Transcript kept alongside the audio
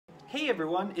Hey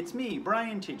everyone, it's me,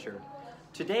 Bryan teacher.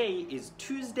 Today is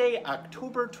Tuesday,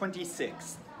 October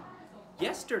 26th.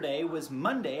 Yesterday was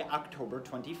Monday, October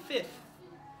 25th.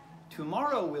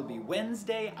 Tomorrow will be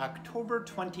Wednesday, October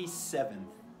 27th.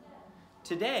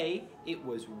 Today it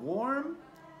was warm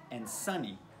and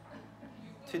sunny.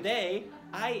 Today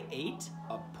I ate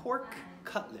a pork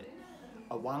cutlet,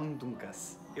 a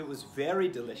wangdungkas. It was very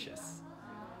delicious.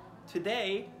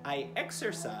 Today I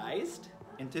exercised,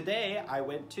 and today I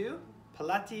went to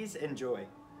Pilates and Joy.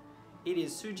 It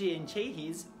is Suji and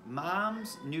Chehi's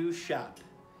mom's new shop.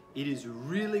 It is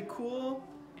really cool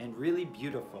and really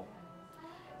beautiful.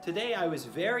 Today I was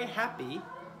very happy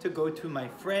to go to my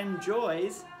friend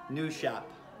Joy's new shop.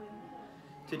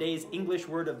 Today's English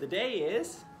word of the day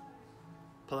is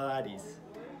Pilates.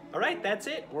 All right, that's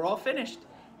it. We're all finished.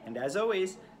 And as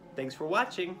always, thanks for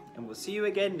watching, and we'll see you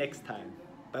again next time.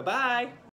 Bye-bye.